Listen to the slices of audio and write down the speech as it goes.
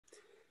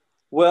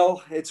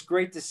Well, it's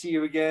great to see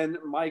you again,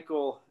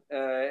 Michael.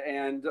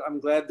 And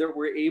I'm glad that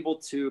we're able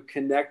to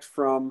connect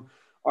from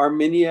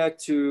Armenia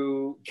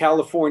to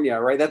California,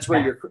 right? That's where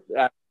Yeah. you're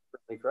at,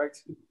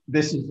 correct?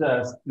 This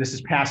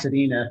is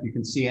Pasadena. If you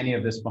can see any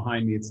of this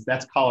behind me,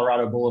 that's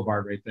Colorado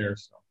Boulevard right there.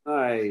 So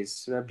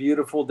Nice. A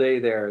beautiful day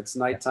there. It's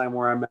nighttime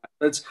where I'm at.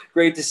 It's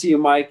great to see you,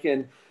 Mike.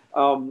 And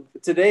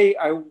today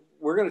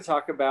we're going to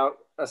talk about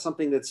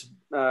something that's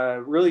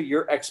really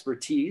your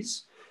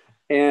expertise.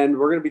 And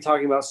we're going to be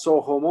talking about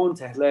Soghomon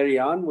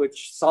Tehlirian,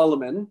 which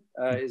Solomon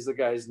is the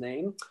guy's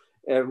name.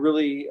 A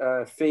really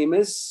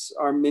famous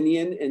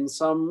Armenian in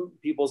some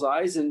people's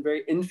eyes and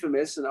very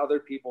infamous in other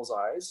people's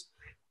eyes.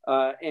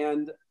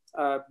 And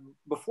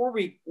before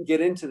we get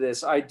into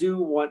this, I do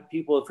want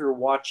people, if you're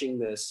watching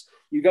this,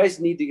 you guys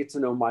need to get to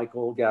know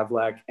Michael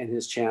Gavlak and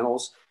his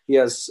channels. He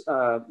has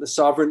the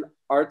Sovereign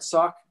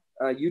Artsakh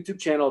YouTube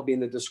channel will be in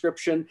the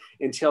description,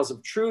 and Tales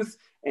of Truth.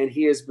 And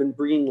he has been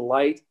bringing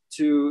light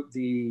to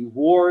the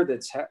war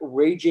that's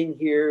raging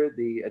here,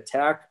 the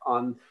attack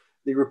on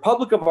the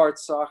Republic of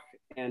Artsakh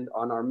and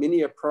on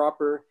Armenia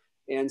proper.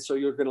 And so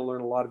you're going to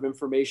learn a lot of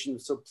information.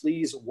 So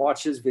please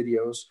watch his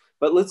videos.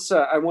 But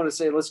I want to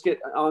say, let's get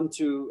on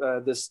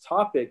to this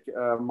topic,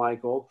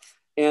 Michael.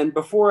 And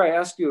before I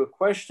ask you a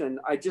question,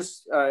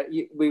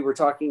 we were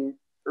talking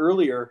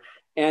earlier,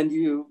 and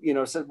you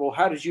said, well,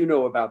 how did you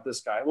know about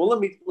this guy? Well, let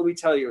me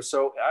tell you.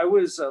 So I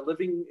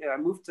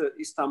moved to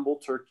Istanbul,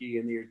 Turkey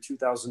in the year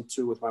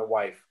 2002 with my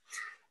wife.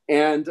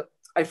 And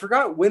I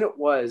forgot when it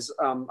was.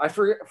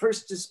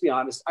 First, just to be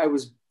honest, I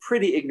was a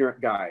pretty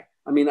ignorant guy.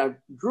 I mean, I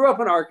grew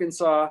up in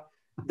Arkansas.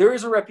 There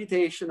is a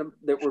reputation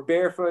that we're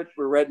barefoot,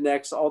 we're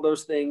rednecks, all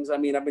those things. I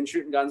mean, I've been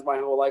shooting guns my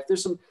whole life.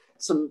 There's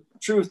some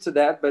truth to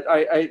that, but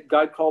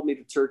God called me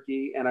to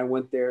Turkey, and I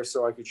went there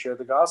so I could share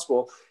the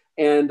gospel.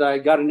 And I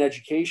got an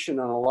education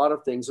on a lot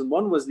of things. And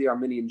one was the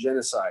Armenian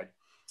Genocide.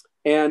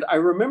 And I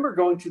remember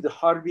going to the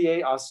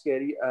Harbiye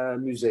Askeri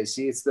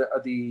Müzesi. It's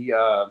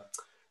the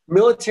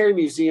military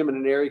museum in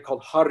an area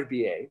called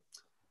Harbiye.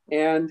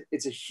 And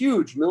it's a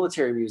huge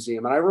military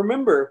museum. And I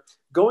remember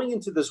going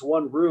into this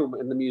one room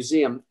in the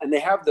museum, and they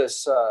have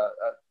this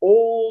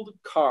old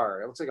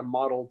car. It looks like a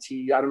Model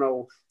T. I don't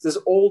know. It's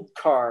this old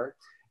car,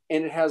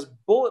 and it has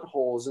bullet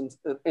holes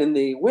in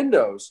the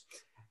windows.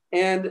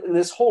 And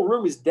this whole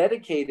room is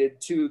dedicated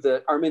to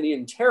the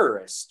Armenian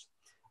terrorist.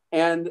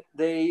 And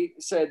they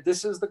said,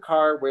 this is the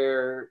car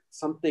where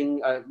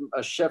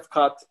a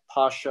Shevkat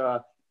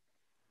Pasha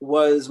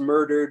was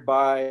murdered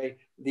by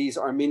these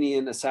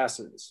Armenian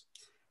assassins.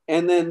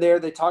 And then there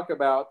they talk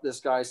about this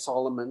guy,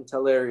 Soghomon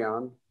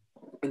Tehlirian,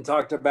 and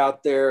talked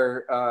about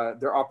their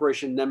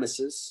Operation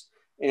Nemesis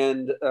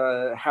and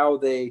how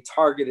they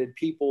targeted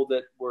people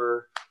that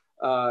were,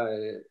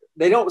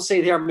 they don't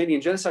say the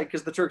Armenian Genocide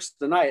because the Turks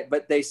deny it,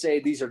 but they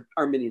say these are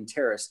Armenian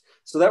terrorists.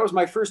 So that was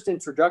my first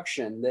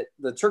introduction, that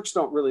the Turks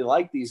don't really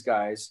like these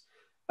guys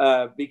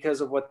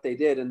because of what they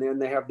did. And then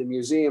they have the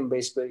museum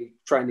basically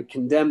trying to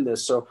condemn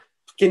this. So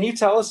can you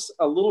tell us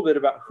a little bit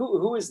about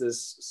who is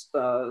this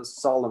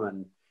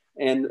Solomon?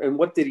 And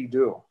what did he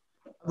do?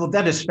 well,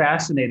 that is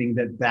fascinating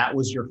that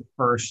was your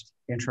first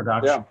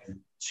introduction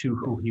to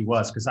who he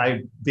was, because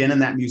I've been in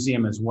that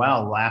museum as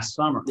well last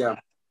summer. Yeah.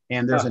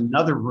 And there's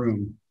another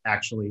room,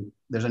 actually.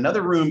 There's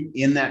another room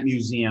in that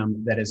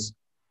museum that is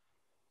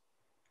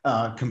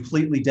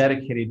completely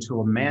dedicated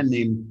to a man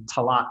named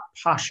Talaat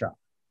Pasha.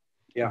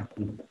 Yeah.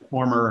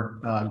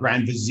 Former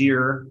Grand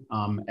Vizier.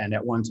 And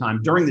at one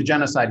time, during the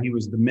genocide, he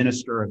was the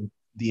Minister of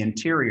the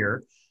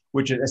Interior,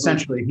 which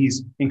essentially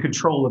he's in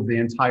control of the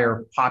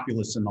entire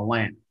populace in the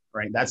land,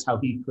 right? That's how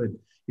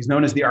he's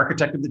known as the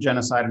architect of the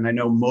genocide. And I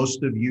know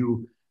most of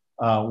you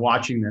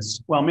watching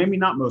this, well, maybe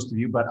not most of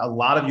you, but a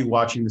lot of you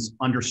watching this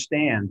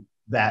understand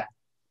that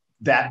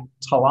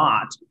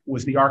Talaat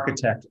was the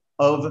architect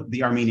of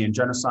the Armenian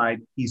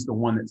Genocide. He's the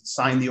one that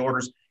signed the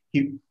orders.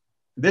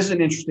 This is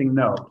an interesting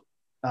note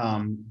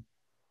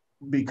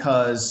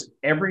because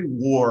every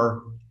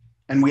war,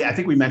 and I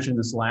think we mentioned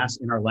this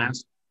in our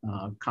last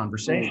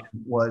conversation,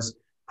 was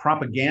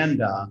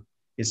propaganda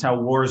is how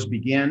wars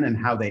begin and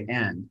how they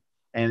end.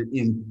 And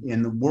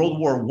in World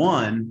War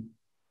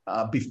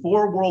I,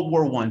 before World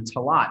War I,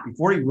 Talaat,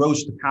 before he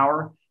rose to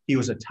power, he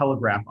was a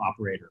telegraph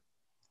operator.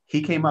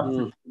 He came up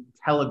through the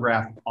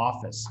telegraph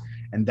office,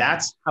 and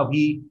that's how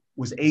he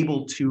was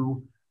able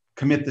to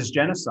commit this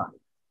genocide.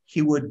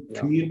 He would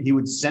he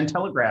would send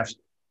telegraphs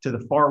to the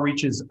far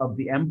reaches of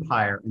the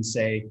empire and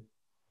say,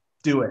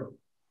 do it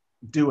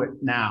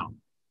now.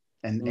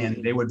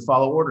 And they would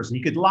follow orders. And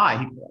he could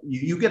lie.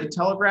 You get a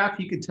telegraph,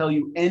 he could tell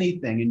you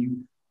anything,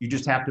 and you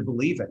just have to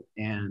believe it.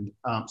 And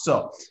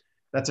so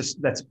that's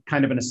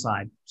kind of an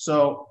aside.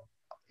 So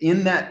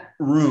in that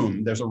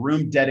room, there's a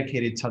room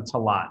dedicated to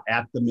Talaat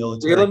at the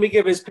military. Let me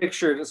give his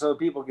picture so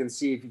people can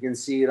see, if you can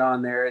see it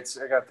on there.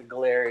 I got the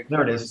glare.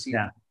 There it is.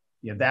 Yeah,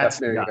 that's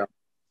there you go.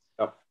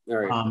 Oh,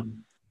 there you go.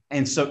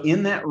 And so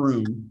in that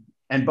room,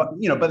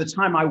 by the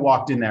time I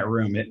walked in that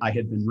room, I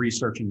had been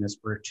researching this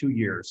for 2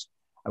 years.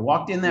 I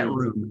walked in that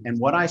room, and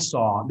what I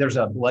saw, there's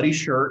a bloody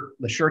shirt,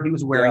 the shirt he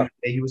was wearing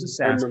the day he was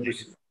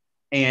assassinated.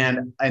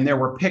 and there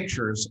were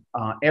pictures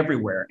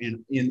everywhere.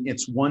 And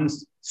it's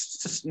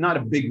just not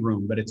a big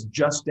room, but it's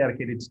just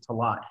dedicated to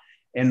Talaat.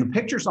 And the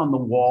pictures on the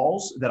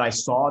walls that I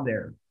saw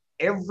there,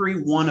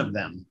 every one of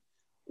them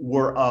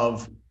were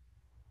of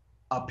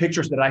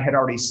pictures that I had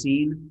already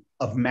seen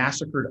of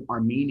massacred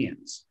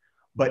Armenians.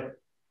 But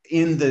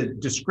in the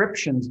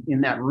descriptions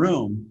in that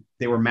room,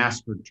 they were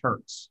massacred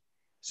Turks.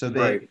 So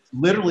they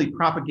literally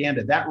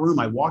propaganda. That room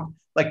I walked,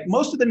 like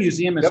most of the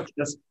museum is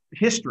just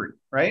history,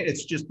 right?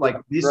 It's just like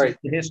this is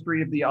the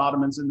history of the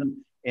Ottomans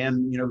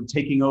and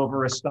taking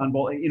over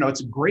Istanbul.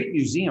 It's a great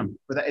museum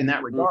for that in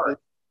that regard.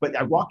 But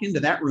I walk into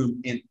that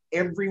room and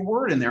every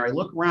word in there, I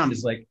look around,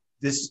 is like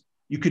this.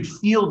 You could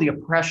feel the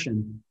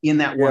oppression in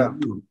that one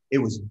room. It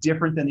was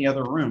different than the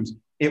other rooms.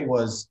 It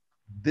was,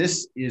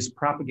 this is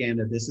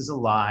propaganda. This is a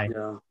lie.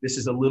 Yeah. This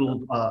is a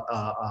little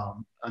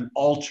an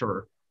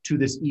altar to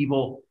this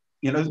evil.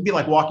 It'd be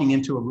like walking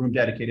into a room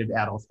dedicated to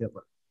Adolf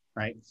Hitler,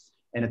 right?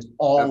 And it's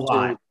all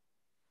lie.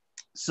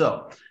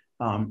 So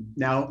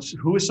now,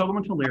 who is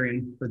Soghomon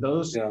Tehlirian? For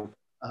those,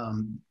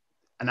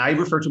 and I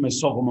refer to him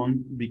as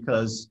Soghomon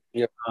because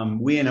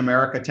we in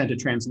America tend to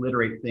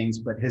transliterate things,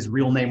 but his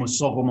real name was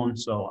Soghomon,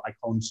 so I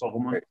call him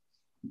Soghomon.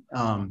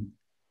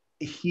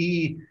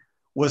 He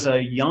was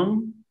a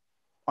young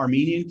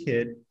Armenian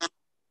kid,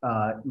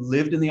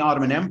 lived in the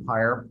Ottoman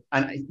Empire,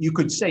 and you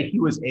could say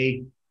he was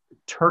a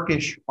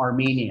Turkish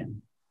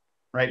Armenian,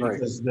 right?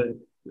 Because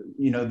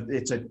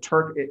it's a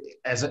Turk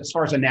as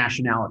far as a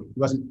nationality. He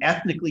wasn't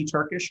ethnically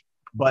Turkish,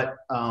 but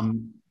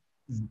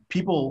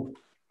people,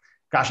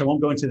 gosh, I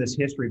won't go into this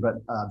history, but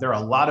there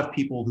are a lot of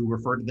people who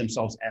refer to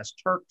themselves as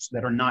Turks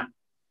that are not.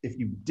 If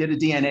you did a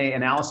DNA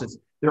analysis,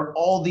 there are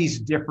all these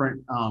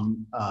different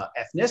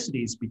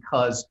ethnicities,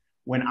 because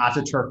when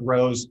Ataturk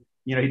rose,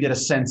 he did a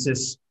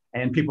census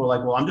and people were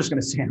like, well, I'm just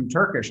going to say I'm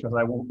Turkish because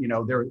I won't,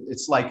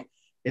 it's like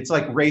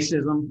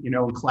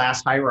racism,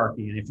 class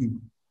hierarchy. And if you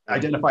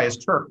identify as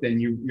Turk, then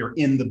you're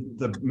in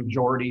the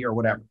majority or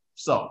whatever.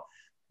 So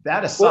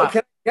that aside.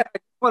 Well, I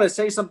want to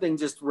say something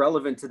just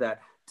relevant to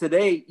that.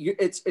 Today,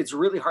 it's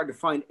really hard to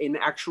find an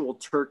actual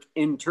Turk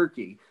in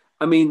Turkey.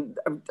 I mean,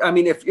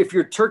 if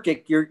you're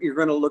Turkic, you're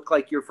going to look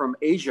like you're from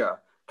Asia,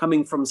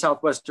 coming from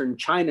southwestern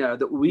China,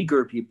 the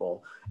Uyghur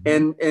people,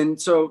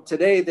 and so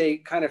today they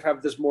kind of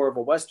have this more of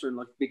a Western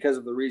look because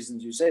of the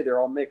reasons you say. They're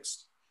all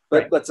mixed,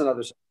 but that's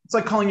another. It's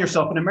like calling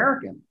yourself an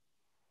American,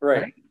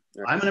 right?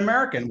 I'm an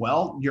American.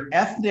 Well, your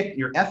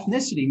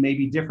ethnicity may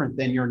be different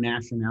than your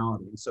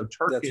nationality. So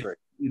Turkish,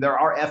 there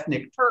are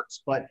ethnic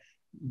Turks, but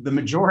the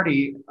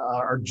majority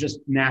are just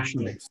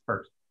nationally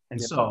Turks.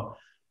 And so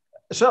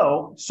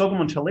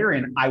Soghomon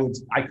Tehlirian,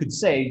 I could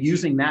say,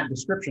 using that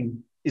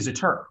description, is a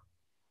Turk,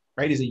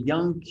 right? He's a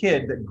young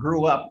kid that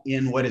grew up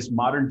in what is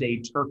modern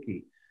day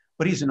Turkey,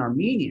 but he's an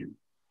Armenian,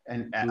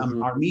 and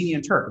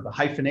Armenian Turk, the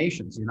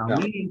hyphenations,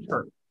 Armenian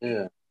Turk.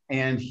 Yeah.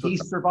 And he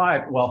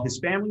survived. Well, his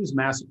family was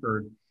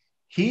massacred.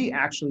 He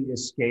actually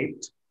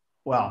escaped.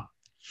 Well,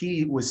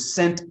 he was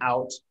sent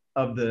out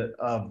of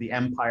the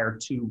empire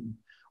to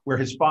where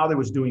his father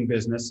was doing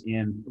business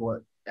in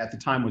what at the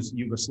time was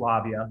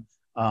Yugoslavia,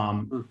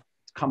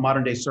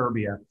 modern day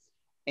Serbia.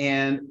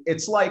 And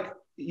it's like,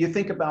 you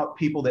think about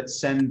people that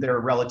send their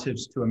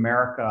relatives to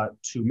America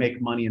to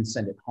make money and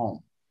send it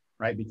home,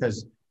 right?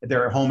 Because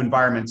their home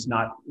environment's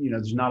not,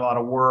 there's not a lot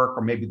of work,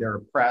 or maybe they're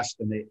oppressed,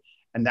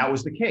 and that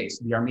was the case.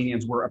 The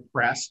Armenians were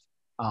oppressed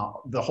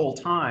the whole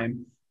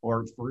time,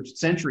 or for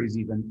centuries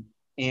even.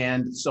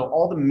 And so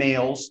all the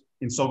males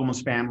in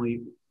Soghomon's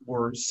family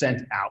were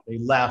sent out. They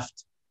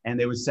left, and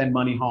they would send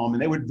money home,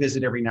 and they would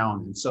visit every now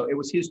and then. So it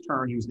was his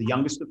turn. He was the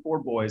youngest of four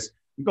boys.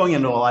 I'm going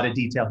into a lot of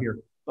detail here,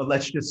 but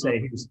let's just say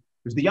he was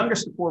the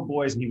youngest of four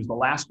boys, and he was the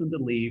last one to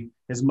leave.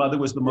 His mother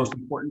was the most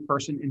important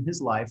person in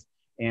his life,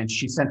 and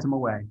she sent him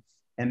away.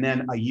 And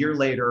then a year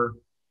later,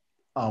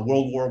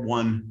 World War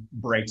I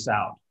breaks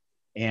out.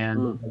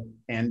 And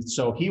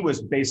so he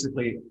was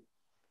basically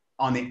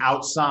on the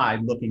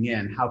outside looking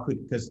in.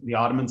 Because the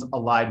Ottomans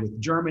allied with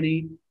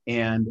Germany,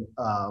 and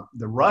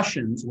the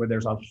Russians, where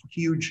there's a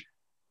huge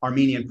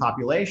Armenian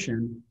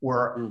population,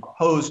 were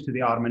opposed to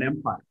the Ottoman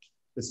Empire.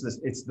 It's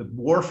the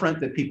war front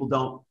that people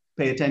don't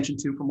pay attention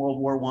to from World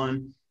War I.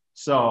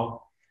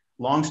 So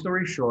long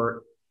story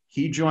short,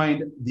 he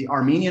joined the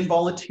Armenian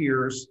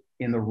volunteers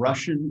in the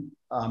Russian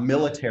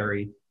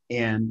military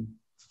and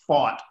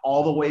fought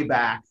all the way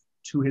back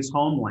to his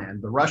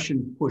homeland. The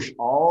Russian pushed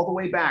all the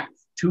way back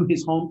to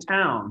his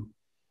hometown,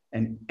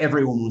 and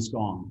everyone was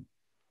gone.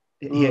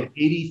 He had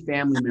 80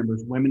 family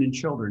members, women and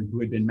children, who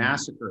had been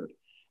massacred.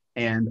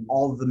 And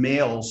all of the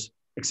males,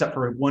 except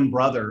for one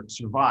brother,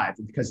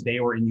 survived because they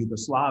were in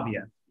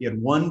Yugoslavia. He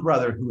had one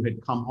brother who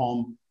had come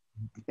home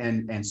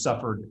and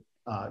suffered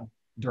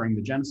during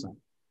the genocide.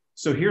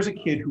 So here's a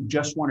kid who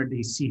just wanted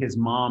to see his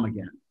mom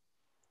again.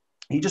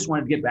 He just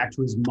wanted to get back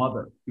to his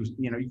mother. He was,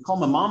 you call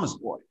him a mama's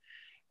boy.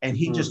 And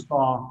he just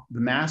saw the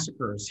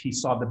massacres. He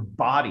saw the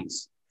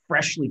bodies,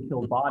 freshly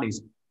killed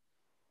bodies,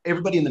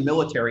 everybody in the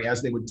military,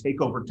 as they would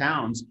take over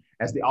towns,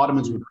 as the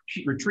Ottomans would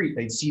retreat,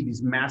 they'd see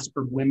these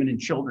massacred women and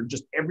children,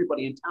 just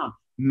everybody in town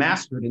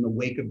massacred in the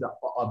wake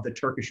of the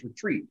Turkish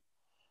retreat.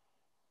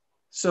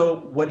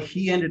 So what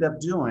he ended up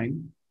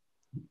doing,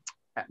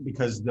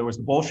 because there was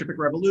the Bolshevik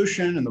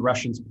Revolution and the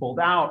Russians pulled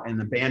out and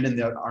abandoned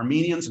the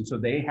Armenians, and so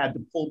they had to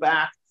pull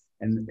back.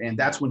 And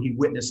that's when he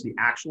witnessed the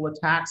actual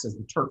attacks as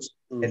the Turks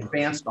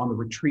advanced on the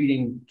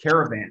retreating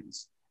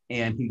caravans.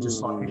 And he just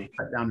saw people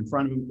cut down in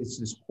front of him. It's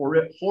this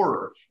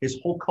horror, his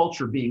whole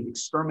culture being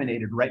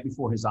exterminated right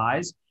before his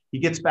eyes. He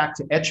gets back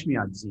to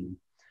Etchmiadzin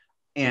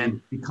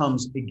and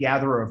becomes a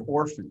gatherer of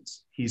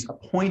orphans. He's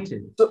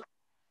appointed.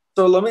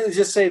 So let me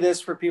just say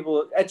this for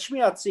people.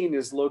 Etchmiadzin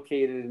is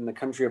located in the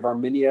country of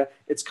Armenia.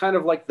 It's kind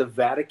of like the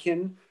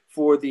Vatican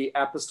for the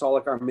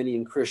Apostolic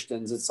Armenian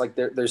Christians. It's like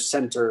their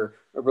center,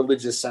 a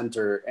religious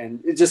center.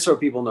 And just so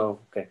people know.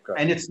 Okay, go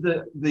ahead. And it's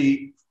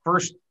the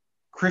first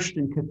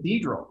Christian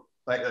cathedral.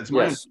 Like, that's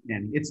my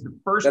understanding. It's the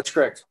first That's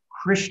correct.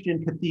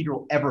 Christian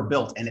cathedral ever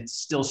built, and it's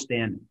still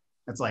standing.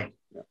 It's like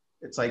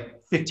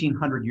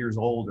 1,500 years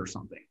old or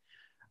something.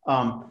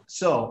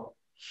 So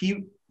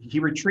he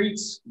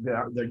retreats.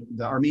 The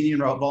Armenian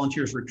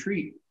volunteers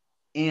retreat,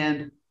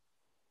 and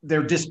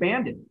they're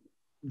disbanded.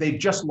 They've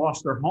just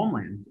lost their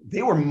homeland.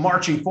 They were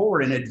marching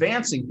forward and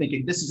advancing,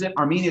 thinking this is it.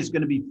 Armenia is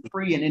going to be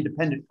free and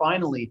independent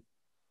finally.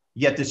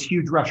 Yet this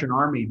huge Russian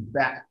army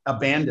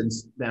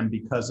abandons them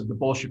because of the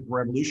Bolshevik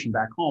Revolution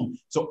back home.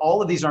 So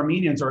all of these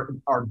Armenians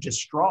are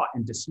distraught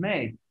and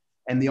dismayed.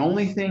 And the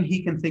only thing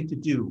he can think to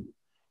do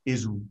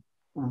is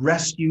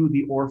rescue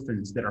the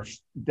orphans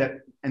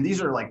and these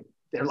are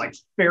they're like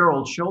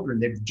feral children.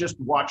 They've just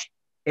watched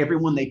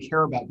everyone they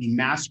care about be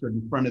massacred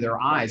in front of their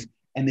eyes,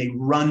 and they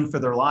run for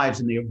their lives,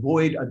 and they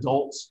avoid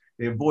adults,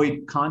 they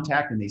avoid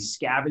contact, and they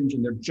scavenge,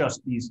 and they're just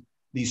these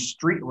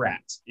street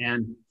rats.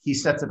 And he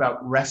sets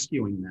about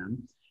rescuing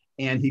them,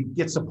 and he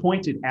gets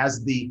appointed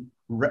as the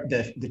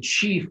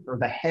chief or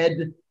the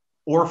head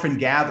orphan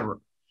gatherer.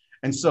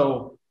 And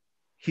so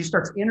he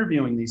starts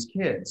interviewing these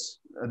kids.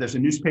 There's a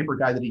newspaper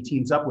guy that he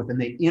teams up with, and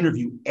they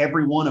interview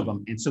every one of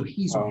them. And so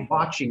he's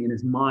watching in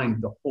his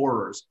mind the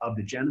horrors of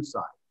the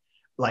genocide.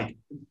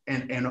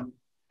 And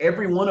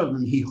every one of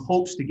them, he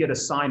hopes to get a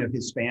sign of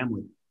his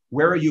family.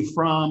 Where are you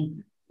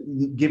from?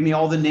 Give me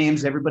all the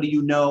names, everybody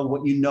you know,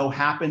 what you know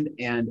happened.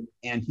 And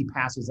he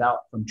passes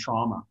out from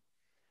trauma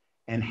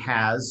and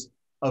has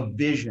a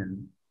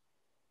vision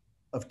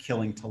of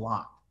killing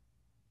Talaat.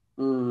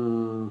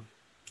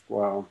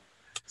 Wow.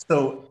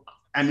 So,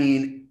 I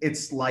mean,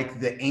 it's like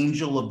the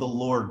angel of the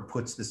Lord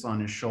puts this on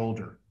his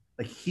shoulder.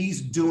 Like,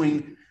 he's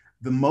doing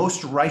the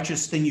most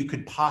righteous thing you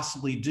could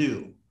possibly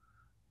do.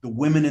 The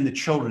women and the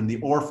children,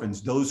 the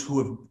orphans, those who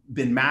have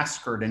been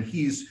massacred, and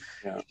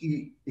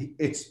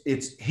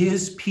it's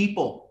his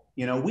people.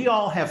 You know, we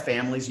all have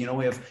families. You know,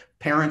 we have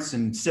parents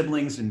and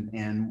siblings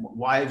and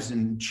wives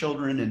and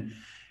children,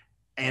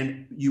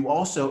 and you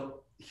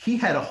also, he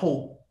had a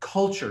whole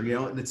culture. You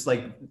know, it's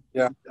like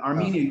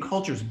Armenian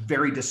culture is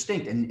very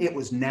distinct, and it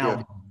was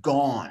now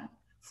gone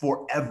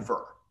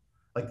forever.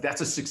 Like, that's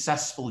a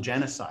successful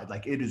genocide.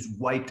 Like, it is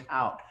wiped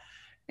out,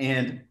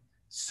 and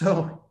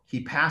so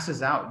he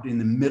passes out in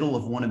the middle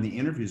of one of the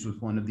interviews with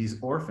one of these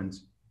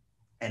orphans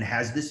and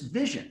has this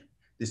vision,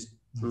 this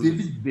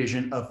vivid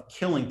vision of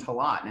killing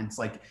Talaat. And it's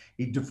like,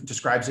 he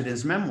describes it in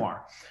his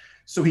memoir.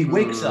 So he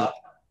wakes up,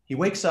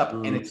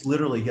 and it's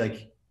literally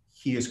like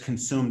he is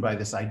consumed by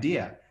this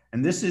idea.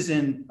 And this is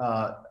in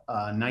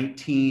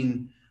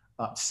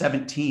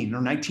 1917 or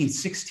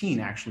 1916,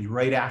 actually,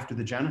 right after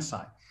the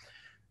genocide.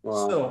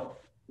 Wow. So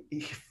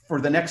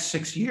for the next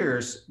 6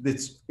 years,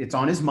 it's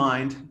on his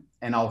mind.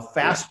 And I'll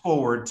fast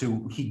forward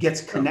to, he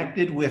gets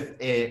connected with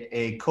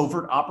a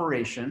covert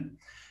operation.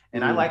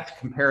 And I like to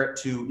compare it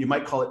to, you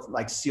might call it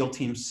like SEAL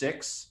Team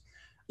 6.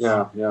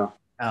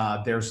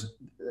 There's,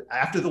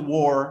 after the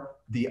war,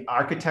 the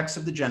architects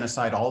of the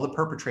genocide, all the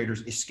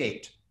perpetrators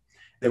escaped.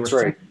 They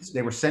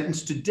were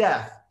sentenced to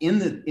death in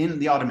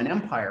the Ottoman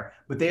Empire,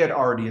 but they had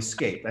already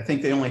escaped. I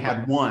think they only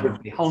had one.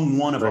 They hung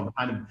one of them,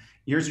 kind of,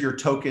 here's your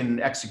token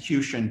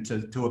execution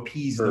to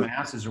appease the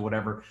masses or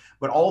whatever.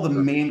 But all the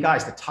main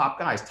guys, the top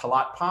guys,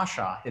 Talaat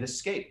Pasha, had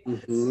escaped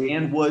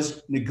and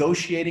was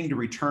negotiating to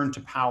return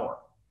to power.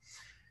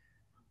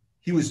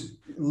 He was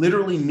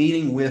literally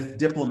meeting with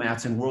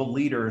diplomats and world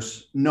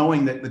leaders,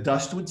 knowing that the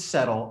dust would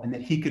settle and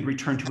that he could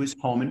return to his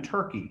home in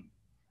Turkey.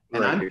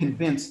 And I'm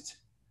convinced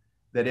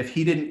that if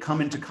he didn't come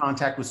into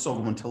contact with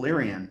Soghomon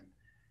Tehlirian,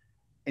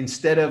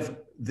 instead of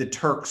the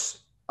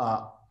Turks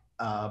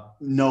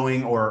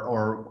knowing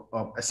or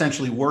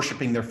essentially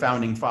worshiping their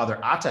founding father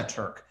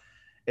Ataturk,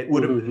 it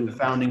would have been the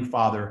founding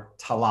father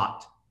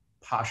Talaat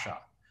Pasha.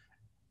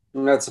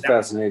 That's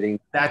fascinating.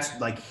 That's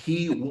like,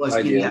 he was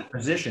in that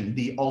position,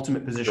 the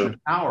ultimate position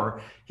of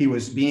power. He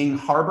was being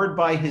harbored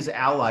by his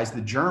allies,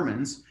 the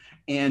Germans,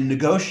 and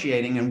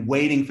negotiating and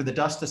waiting for the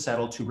dust to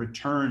settle to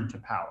return to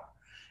power.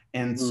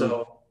 And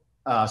so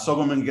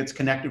Soghoman gets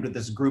connected with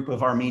this group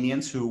of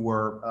Armenians who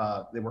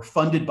were they were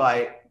funded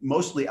by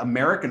mostly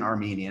American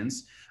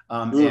Armenians,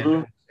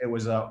 and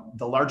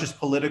the largest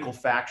political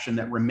faction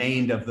that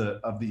remained of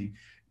the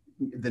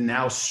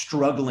now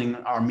struggling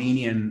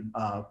Armenian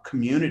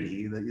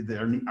community,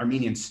 the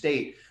Armenian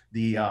state.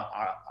 The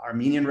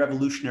Armenian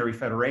Revolutionary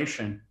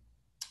Federation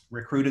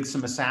recruited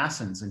some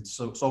assassins, and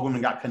so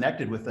Soghoman got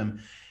connected with them,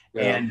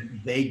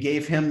 and they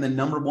gave him the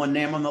 #1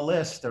 name on the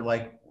list. They're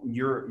like,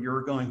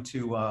 you're going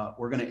to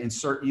we're going to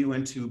insert you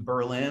into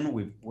Berlin.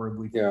 We've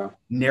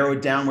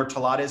narrowed down where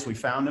Talaat is. We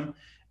found him,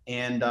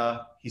 and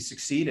he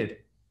succeeded.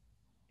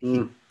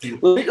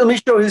 Let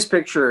me show his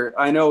picture.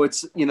 I know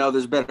it's,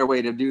 there's a better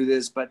way to do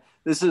this, but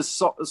this is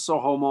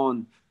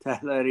Soghomon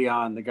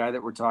Tehlirian, the guy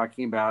that we're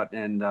talking about.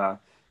 And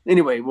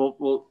anyway,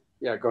 we'll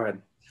go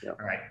ahead. Yeah.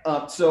 All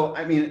right. So,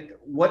 I mean,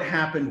 what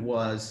happened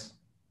was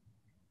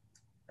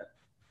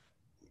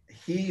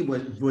he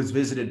was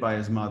visited by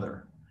his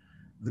mother,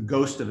 the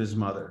ghost of his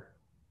mother,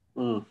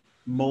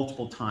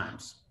 multiple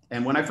times.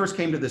 And when I first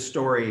came to this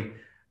story,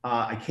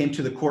 I came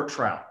to the court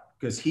trial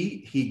because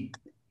he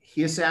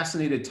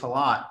assassinated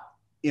Talaat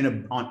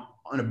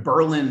on a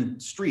Berlin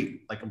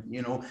street, like,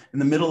 in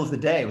the middle of the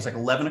day. It was like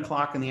 11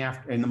 o'clock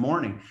in the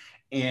morning,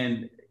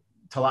 and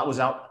Talaat was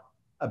out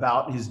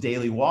about his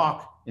daily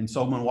walk, and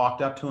Soghoman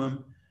walked up to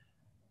him,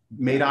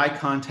 made eye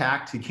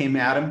contact. He came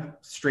at him,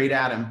 straight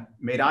at him,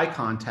 made eye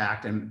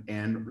contact,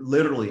 and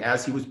literally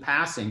as he was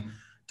passing,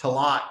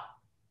 Talaat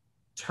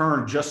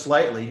turned just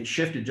slightly,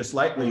 shifted just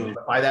slightly.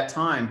 But by that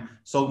time,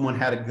 Soghoman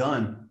had a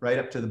gun right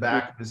up to the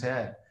back of his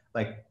head,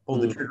 like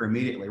pulled the trigger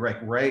immediately, right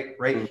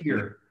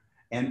here.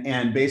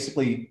 And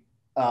basically,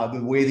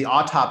 the way the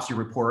autopsy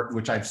report,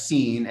 which I've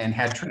seen and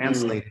had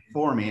translated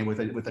for me with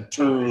a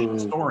Turkish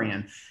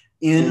historian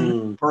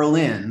in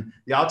Berlin,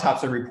 the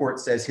autopsy report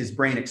says his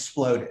brain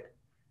exploded.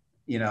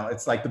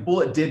 It's like the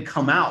bullet did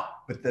come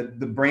out, but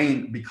the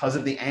brain, because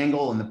of the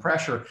angle and the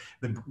pressure,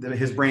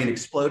 his brain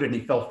exploded and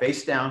he fell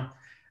face down.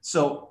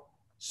 So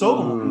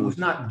Soghoman was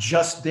not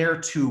just there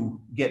to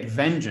get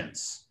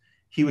vengeance;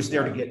 he was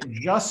there to get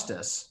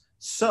justice.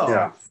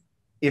 So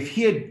if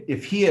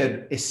he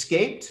had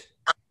escaped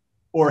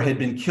or had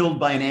been killed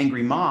by an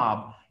angry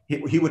mob,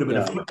 he would have been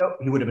a footnote.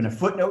 He would have been a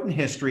footnote in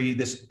history.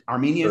 This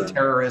Armenian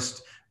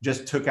terrorist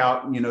just took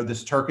out,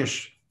 this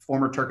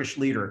former Turkish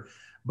leader.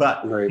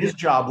 But his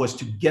job was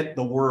to get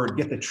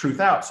the truth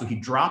out. So he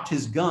dropped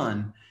his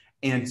gun,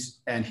 and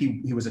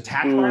he was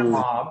attacked by a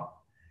mob,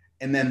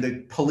 and then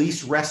the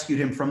police rescued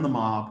him from the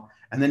mob,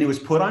 and then he was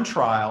put on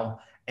trial.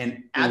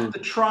 And at the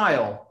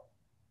trial,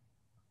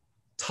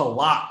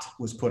 Talaat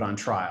was put on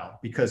trial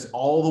because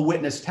all the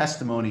witness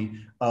testimony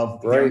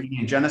of the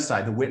Armenian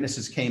Genocide, the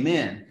witnesses came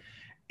in,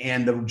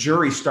 and the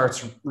jury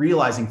starts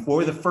realizing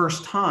for the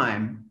first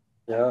time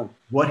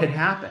what had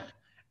happened.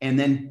 And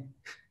then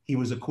he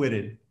was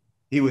acquitted.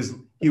 He was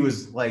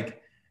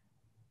like,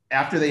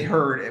 after they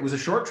heard, it was a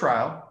short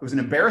trial. It was an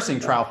embarrassing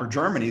trial for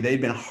Germany.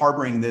 They'd been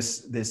harboring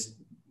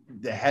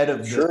the head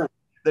of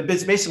they'd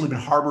basically been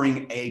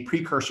harboring a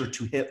precursor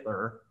to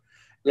Hitler.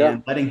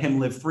 And letting him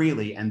live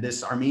freely. And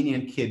this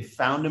Armenian kid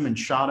found him and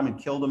shot him and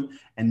killed him.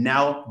 And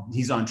now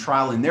he's on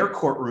trial in their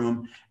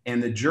courtroom.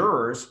 And the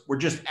jurors were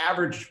just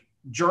average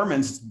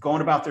Germans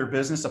going about their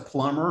business, a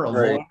plumber, a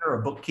lawyer,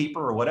 a bookkeeper,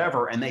 or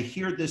whatever. And they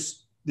hear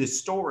this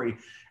story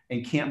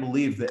and can't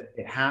believe that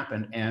it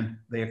happened. And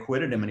they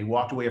acquitted him, and he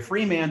walked away a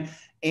free man.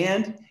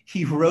 And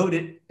he wrote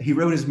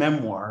his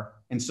memoir.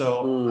 And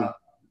so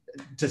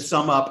to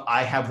sum up,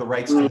 I have the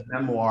rights to the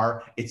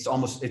memoir. It's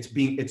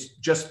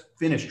just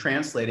finished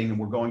translating, and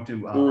we're going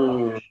to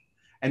publish.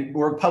 And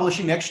we're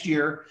publishing next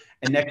year.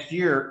 And next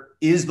year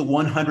is the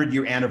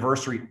 100-year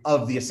anniversary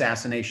of the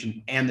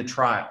assassination and the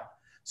trial.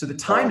 So the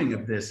timing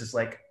of this is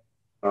like,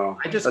 I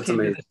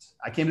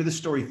came to this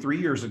story 3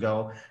 years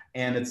ago,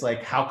 and it's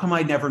like, how come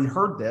I never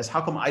heard this?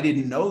 How come I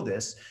didn't know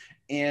this?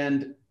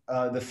 And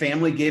the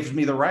family gives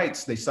me the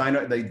rights. They sign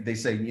it. They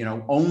say,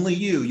 only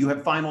you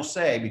have final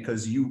say,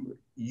 because you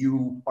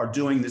are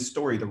doing this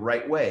story the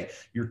right way.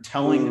 You're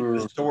telling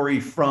the story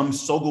from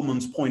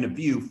Soghoman's point of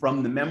view,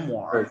 from the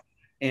memoir.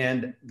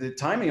 And the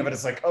timing of it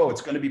is like,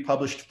 it's going to be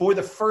published for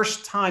the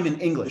first time in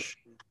English.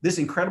 This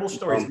incredible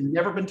story has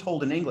never been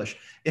told in English.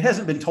 It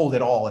hasn't been told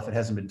at all if it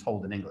hasn't been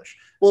told in English.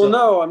 Well,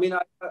 no, I mean, I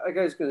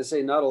was going to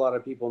say not a lot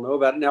of people know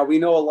about it. Now, we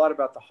know a lot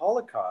about the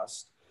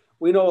Holocaust.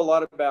 We know a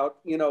lot about,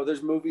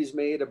 there's movies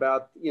made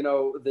about, we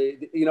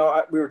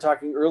were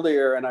talking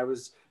earlier, and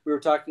we were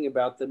talking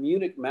about the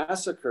Munich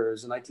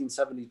massacres in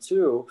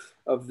 1972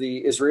 of the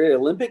Israeli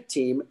Olympic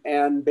team.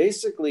 And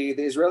basically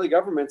the Israeli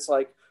government's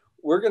like,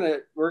 we're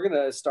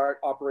gonna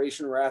start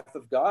Operation Wrath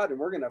of God, and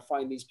we're gonna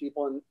find these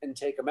people and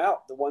take them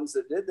out, the ones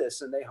that did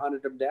this. And they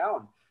hunted them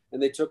down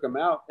and they took them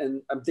out.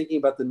 And I'm thinking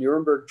about the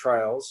Nuremberg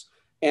trials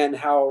and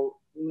how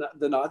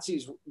the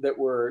Nazis that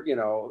were,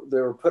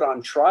 they were put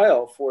on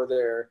trial for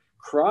their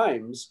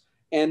crimes.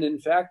 And in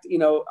fact,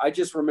 I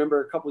just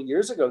remember a couple of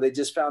years ago, they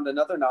just found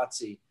another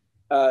Nazi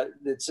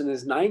that's in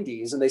his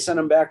 90s, and they sent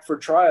him back for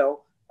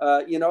trial.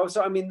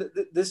 So I mean, there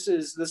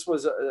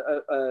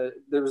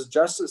was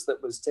justice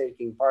that was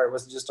taking part. It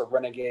wasn't just a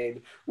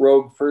renegade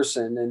rogue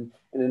person. And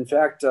in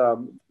fact,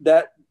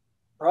 that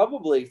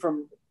probably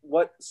from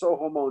what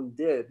Soghomon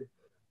did,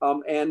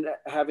 and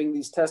having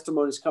these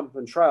testimonies come up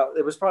in trial,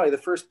 it was probably the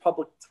first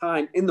public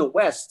time in the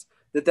West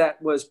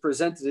that was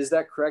presented. Is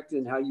that correct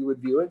in how you would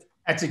view it?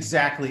 That's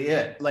exactly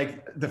it.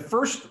 Like the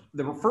first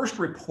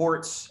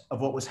reports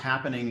of what was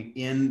happening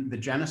in the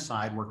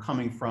genocide were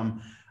coming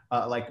from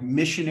like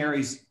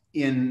missionaries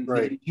in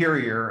the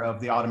interior of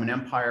the Ottoman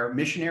Empire,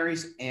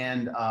 missionaries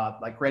and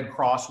like Red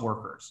Cross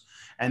workers.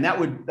 And that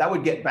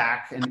would get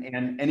back,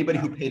 and anybody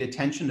who paid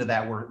attention to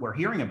that were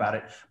hearing about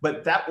it.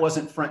 But that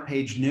wasn't front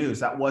page news.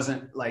 That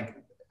wasn't like,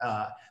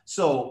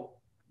 so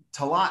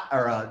Talat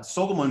or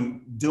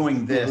Soghomon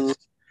doing this.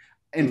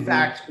 In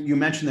fact, you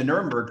mentioned the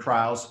Nuremberg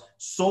trials.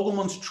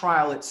 Soghomon's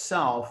trial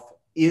itself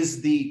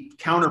is the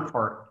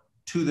counterpart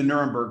to the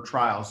Nuremberg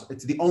trials.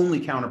 It's the only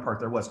counterpart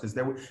there was, because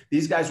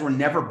these guys were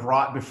never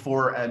brought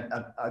before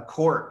a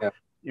court,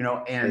 you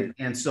know,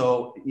 and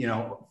so, you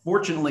know,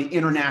 fortunately,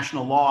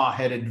 international law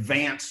had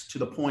advanced to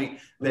the point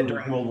that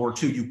during World War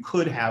II, you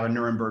could have a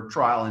Nuremberg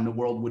trial and the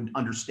world would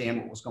understand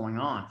what was going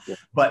on.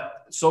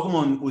 But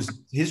Soghomon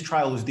his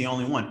trial was the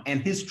only one,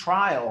 and his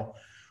trial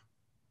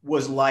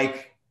was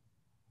like,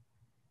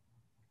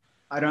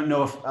 I don't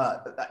know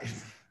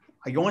if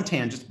I go on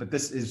tangents, but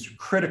this is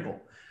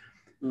critical.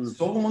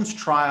 Soghomon's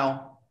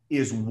trial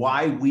is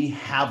why we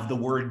have the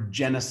word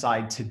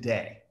genocide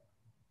today,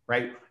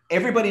 right?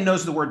 Everybody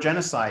knows the word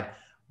genocide,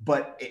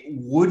 but it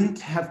wouldn't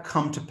have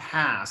come to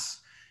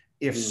pass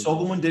if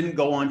Soghomon didn't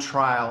go on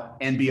trial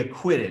and be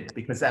acquitted,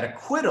 because that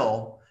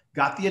acquittal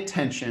got the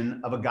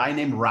attention of a guy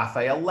named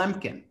Raphael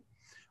Lemkin.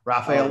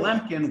 Raphael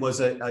Lemkin was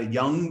a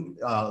young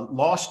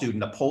law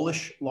student, a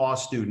Polish law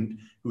student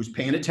who was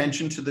paying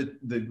attention to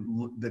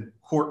the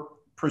court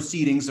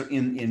proceedings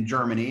in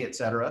Germany, et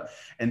cetera.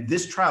 And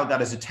this trial got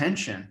his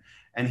attention.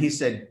 And he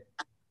said,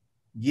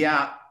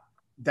 yeah,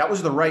 that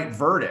was the right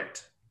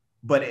verdict,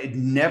 but it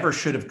never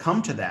should have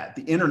come to that.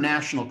 The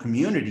international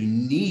community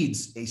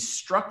needs a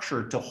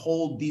structure to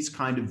hold these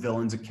kind of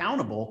villains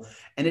accountable,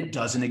 and it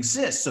doesn't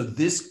exist. So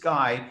this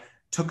guy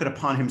took it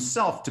upon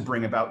himself to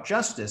bring about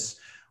justice.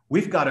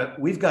 We've got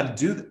to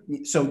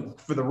do so.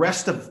 For the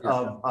rest of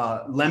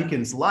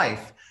Lemkin's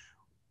life,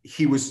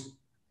 he was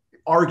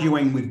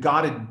arguing, we've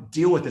got to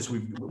deal with this.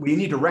 We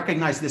need to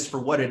recognize this for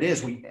what it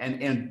is.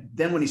 And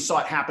then when he saw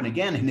it happen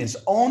again in his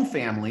own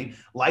family,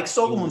 like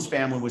Soghomon's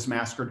family was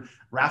massacred,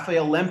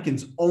 Raphael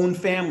Lemkin's own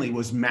family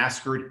was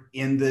massacred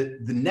in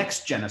the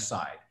next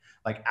genocide.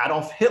 Like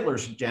Adolf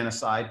Hitler's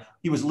genocide,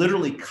 he was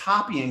literally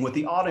copying what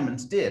the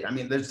Ottomans did. I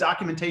mean, there's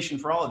documentation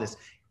for all of this.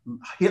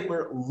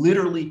 Hitler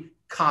literally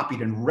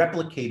copied and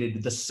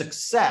replicated the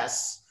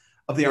success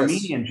of the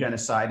Armenian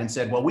genocide and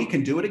said, well, we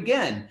can do it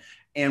again.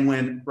 And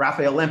when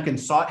Raphael Lemkin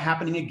saw it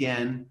happening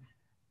again,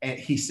 and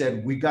he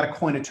said, we've got to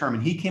coin a term.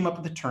 And he came up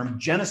with the term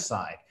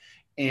genocide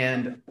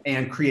and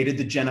created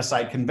the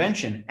Genocide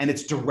Convention. And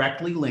it's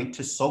directly linked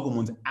to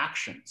Soghomon's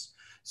actions.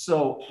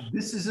 So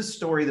this is a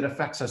story that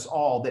affects us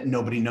all that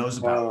nobody knows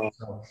about.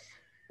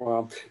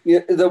 Wow. Yeah,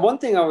 the one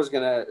thing I was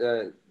going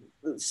to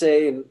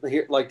say and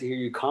like to hear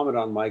you comment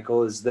on,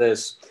 Michael, is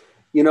this.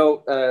 You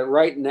know,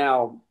 right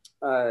now,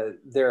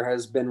 there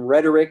has been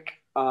rhetoric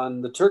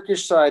on the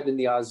Turkish side and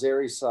the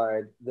Azeri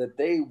side that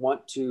they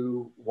want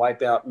to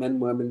wipe out men,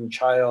 women, and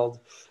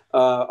child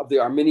of the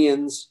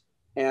Armenians.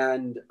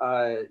 And,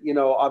 you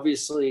know,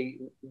 obviously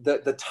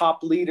the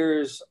top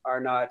leaders are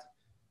not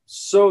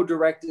so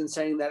direct in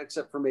saying that,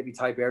 except for maybe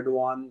Tayyip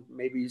Erdogan.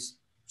 Maybe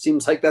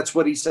seems like that's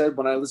what he said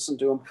when I listened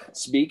to him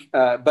speak.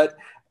 But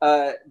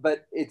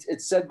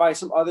it's said by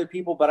some other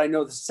people, but I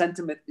know the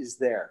sentiment is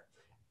there.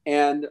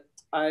 And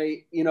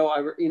in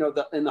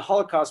the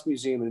Holocaust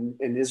Museum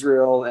in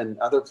Israel and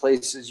other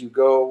places you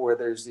go where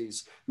there's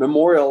these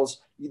memorials,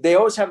 they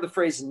always have the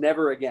phrase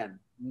 "never again,"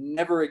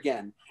 never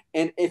again.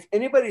 And if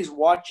anybody's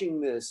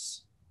watching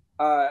this,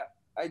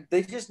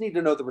 they just need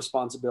to know the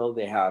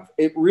responsibility they have.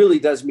 It really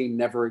does mean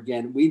never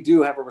again. We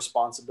do have a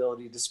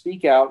responsibility to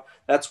speak out.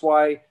 That's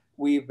why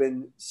we've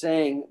been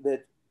saying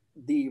that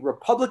the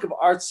Republic of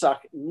Artsakh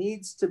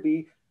needs to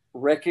be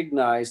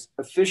recognized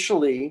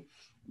officially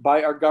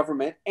by our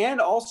government, and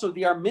also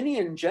the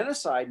Armenian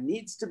genocide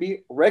needs to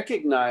be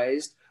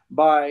recognized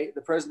by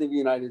the President of the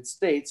United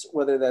States,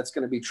 whether that's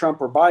going to be Trump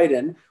or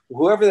Biden,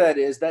 whoever that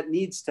is. That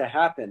needs to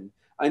happen.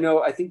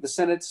 I think the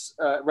Senate's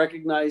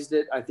recognized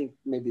it. I think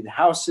maybe the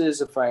House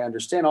is, if I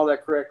understand all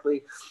that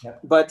correctly. Yeah.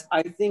 But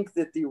I think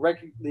that the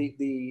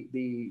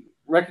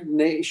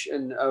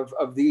recognition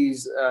of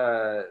these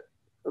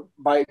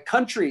by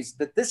countries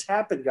that this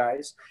happened,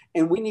 guys,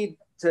 and we need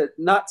to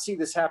not see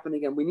this happen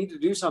again. We need to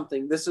do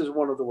something. This is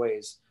one of the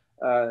ways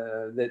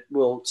that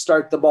will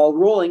start the ball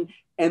rolling.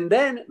 And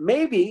then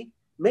maybe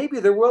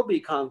there will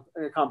be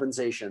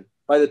compensation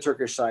by the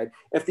Turkish side.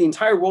 If the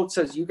entire world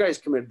says, you guys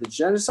committed the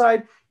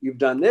genocide, you've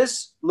done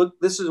this, look,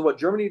 this is what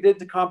Germany did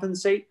to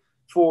compensate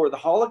for the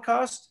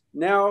Holocaust.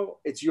 Now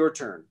it's your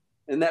turn.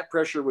 And that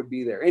pressure would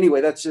be there.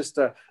 Anyway, that's just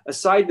a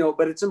side note,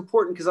 but it's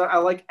important because I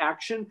like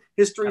action.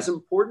 History is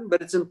important,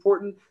 but it's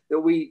important that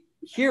we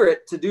hear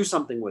it to do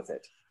something with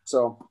it.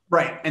 So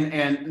right,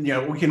 and you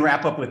know, we can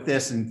wrap up with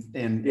this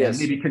and yes.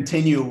 maybe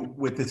continue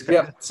with this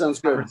sounds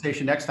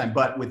conversation good. next time.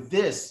 But with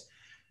this,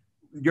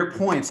 your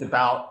points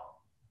about,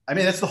 I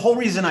mean, that's the whole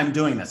reason I'm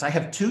doing this. I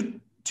have two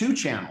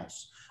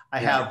channels. I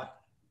have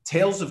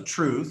Tales of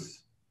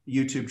Truth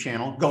YouTube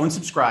channel. Go and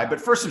subscribe,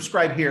 but first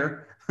subscribe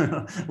here.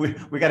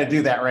 we got to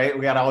do that, right?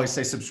 We got to always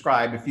say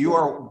subscribe. If you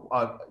are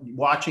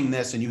watching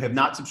this and you have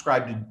not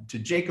subscribed to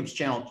Jacob's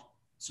channel,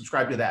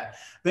 subscribe to that.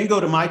 Then go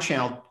to my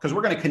channel, because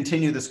we're going to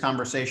continue this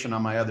conversation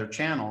on my other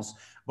channels,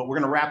 but we're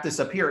going to wrap this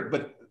up here.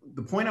 But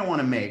the point I want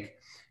to make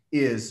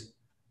is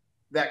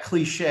that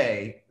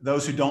cliche,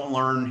 those who don't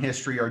learn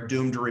history are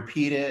doomed to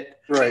repeat it.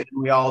 Right.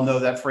 We all know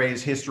that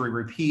phrase, history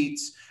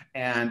repeats.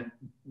 And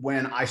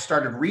when I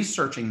started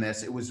researching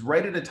this, it was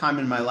right at a time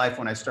in my life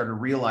when I started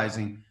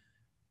realizing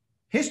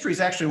history is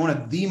actually one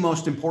of the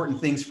most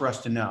important things for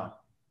us to know.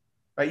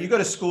 Right? You go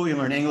to school, you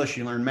learn English,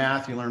 you learn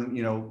math, you learn,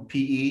 you know,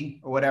 PE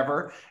or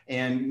whatever,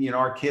 and, you know,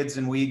 our kids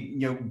and we,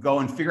 you know, go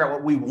and figure out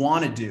what we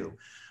want to do.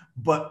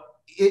 But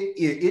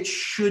it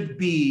should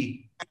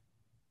be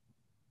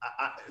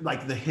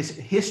like the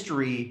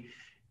history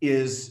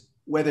is,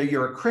 whether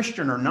you're a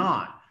Christian or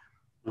not,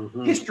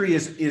 history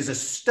is a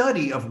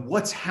study of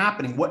what's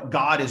happening, what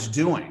God is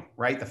doing,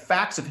 right? The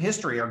facts of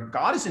history are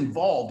God is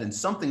involved and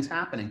something's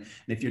happening.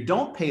 And if you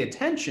don't pay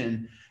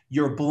attention,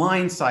 you're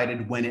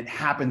blindsided when it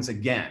happens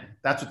again.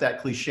 That's what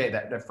that cliche,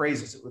 that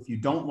phrase is. If you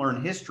don't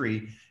learn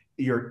history,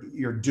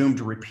 you're doomed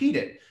to repeat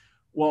it.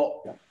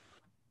 Well,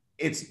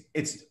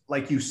 it's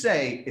like you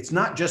say, it's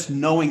not just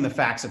knowing the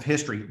facts of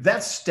history.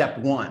 That's step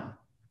one.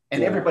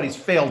 And everybody's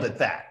failed at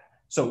that.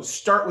 So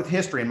start with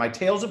history. And my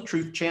Tales of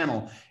Truth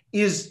channel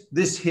is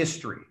this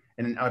history.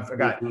 And I've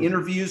got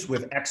interviews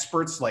with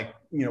experts like,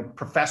 you know,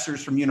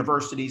 professors from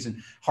universities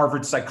and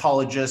Harvard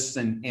psychologists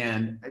and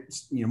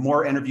you know,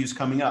 more interviews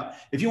coming up.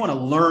 If you want to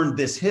learn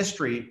this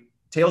history,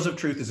 Tales of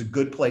Truth is a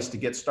good place to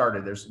get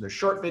started. There's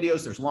short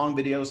videos, there's long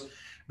videos.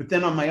 But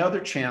then on my other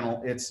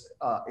channel, it's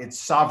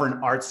Sovereign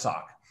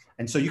Artsakh.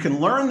 And so you can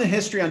learn the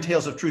history on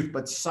Tales of Truth,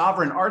 but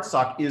Sovereign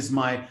Artsakh is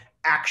my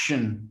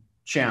action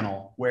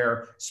channel,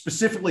 where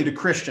specifically to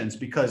Christians,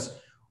 because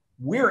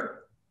we're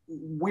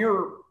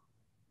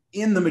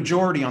in the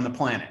majority on the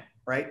planet,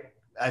 right?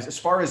 As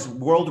far as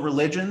world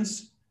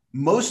religions,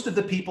 most of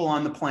the people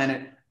on the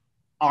planet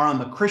are on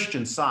the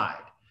Christian side.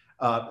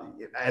 I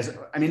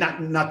mean,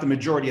 not the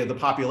majority of the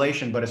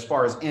population, but as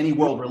far as any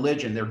world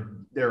religion,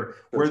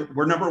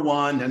 we're number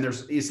one. Then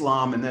there's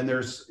Islam, and then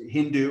there's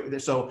Hindu.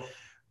 So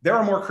there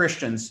are more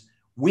Christians.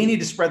 We need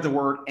to spread the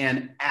word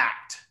and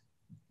act.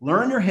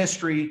 Learn your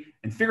history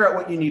and figure out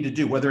what you need to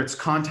do, whether it's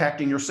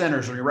contacting your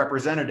senators or your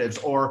representatives,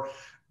 or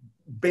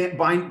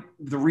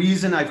the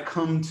reason I've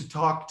come to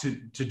talk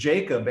to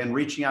Jacob and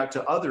reaching out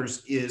to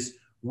others is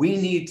we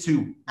need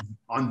to,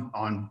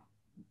 on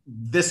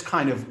this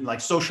kind of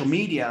like social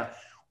media,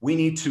 we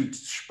need to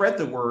spread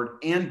the word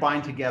and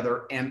bind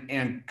together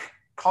and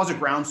cause a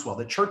groundswell.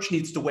 The church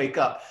needs to wake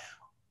up.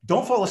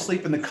 Don't fall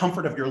asleep in the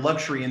comfort of your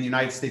luxury in the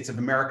United States of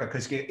America,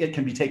 because it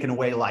can be taken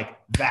away like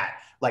that.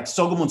 Like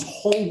Soghomon's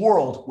whole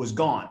world was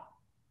gone.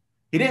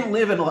 He didn't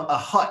live in a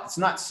hut. It's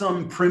not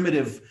some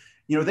primitive,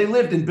 you know, they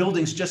lived in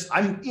buildings.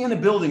 I'm in a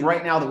building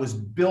right now that was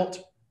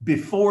built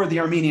before the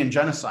Armenian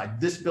Genocide.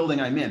 This building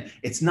I'm in,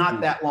 it's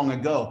not that long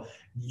ago.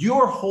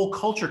 Your whole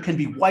culture can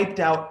be wiped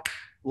out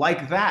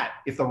like that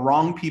if the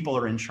wrong people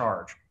are in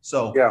charge.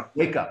 So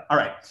wake up. All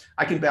right,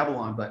 I can babble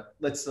on, but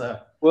let's.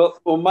 Well,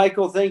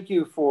 Michael, thank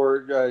you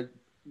for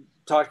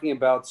talking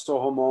about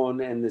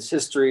Soghomon and this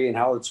history and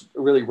how it's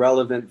really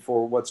relevant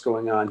for what's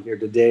going on here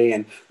today.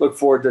 And look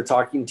forward to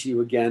talking to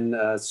you again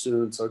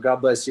soon. So God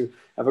bless you.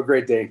 Have a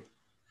great day.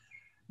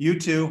 You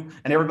too.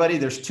 And everybody,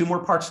 there's 2 more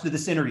parts to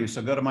this interview,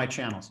 so go to my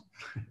channels.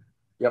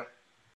 Yep.